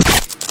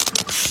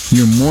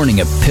your morning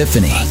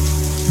epiphany.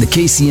 The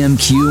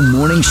KCMQ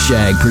Morning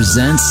Shag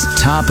presents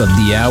Top of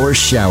the Hour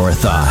Shower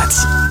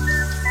Thoughts.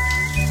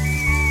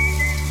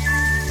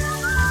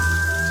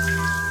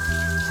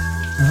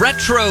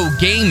 Retro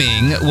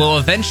gaming will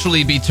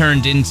eventually be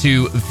turned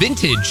into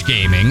vintage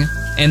gaming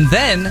and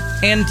then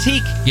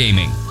antique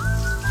gaming.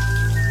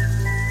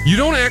 You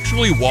don't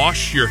actually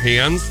wash your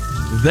hands.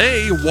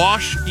 They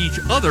wash each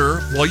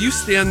other while you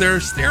stand there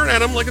staring at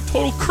them like a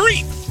total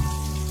creep.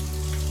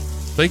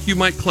 Thank you,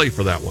 Mike Clay,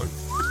 for that one.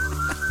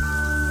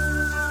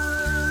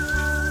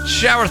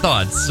 Shower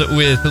Thoughts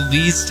with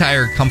Lee's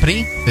Tire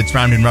Company. If it's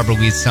round and rubber,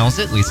 Lee's sells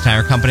it.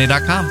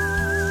 Lee'sTireCompany.com.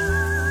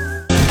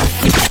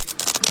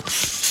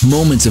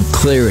 Moments of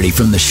clarity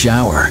from the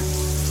shower.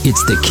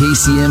 It's the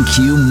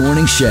KCMQ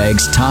Morning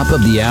Shag's Top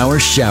of the Hour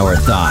Shower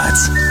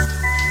Thoughts.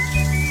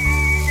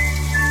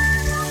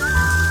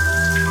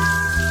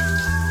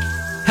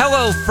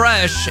 Hello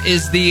Fresh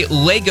is the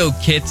Lego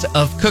kit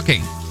of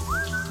cooking.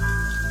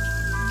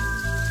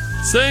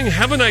 Saying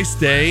have a nice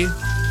day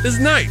is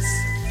nice,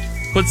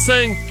 but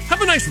saying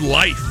have a nice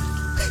life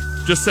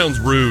just sounds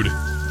rude.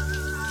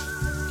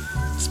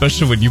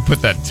 Especially when you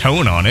put that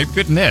tone on it.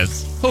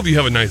 Goodness. Hope you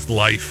have a nice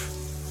life.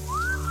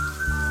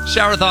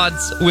 Shower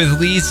Thoughts with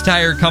Lee's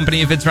Tire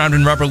Company. If it's round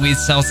and rubber,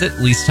 Lee's sells it.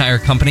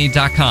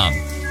 Lee'sTireCompany.com.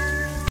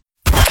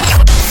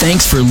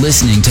 Thanks for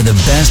listening to the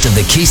best of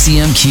the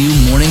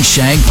KCMQ Morning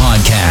Shag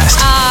podcast.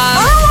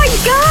 Oh my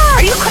God!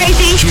 Are you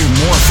crazy? Hear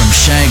more from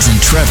Shags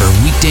and Trevor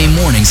weekday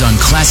mornings on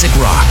Classic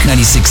Rock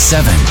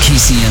 96.7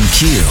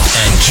 KCMQ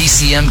and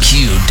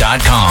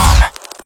KCMQ.com.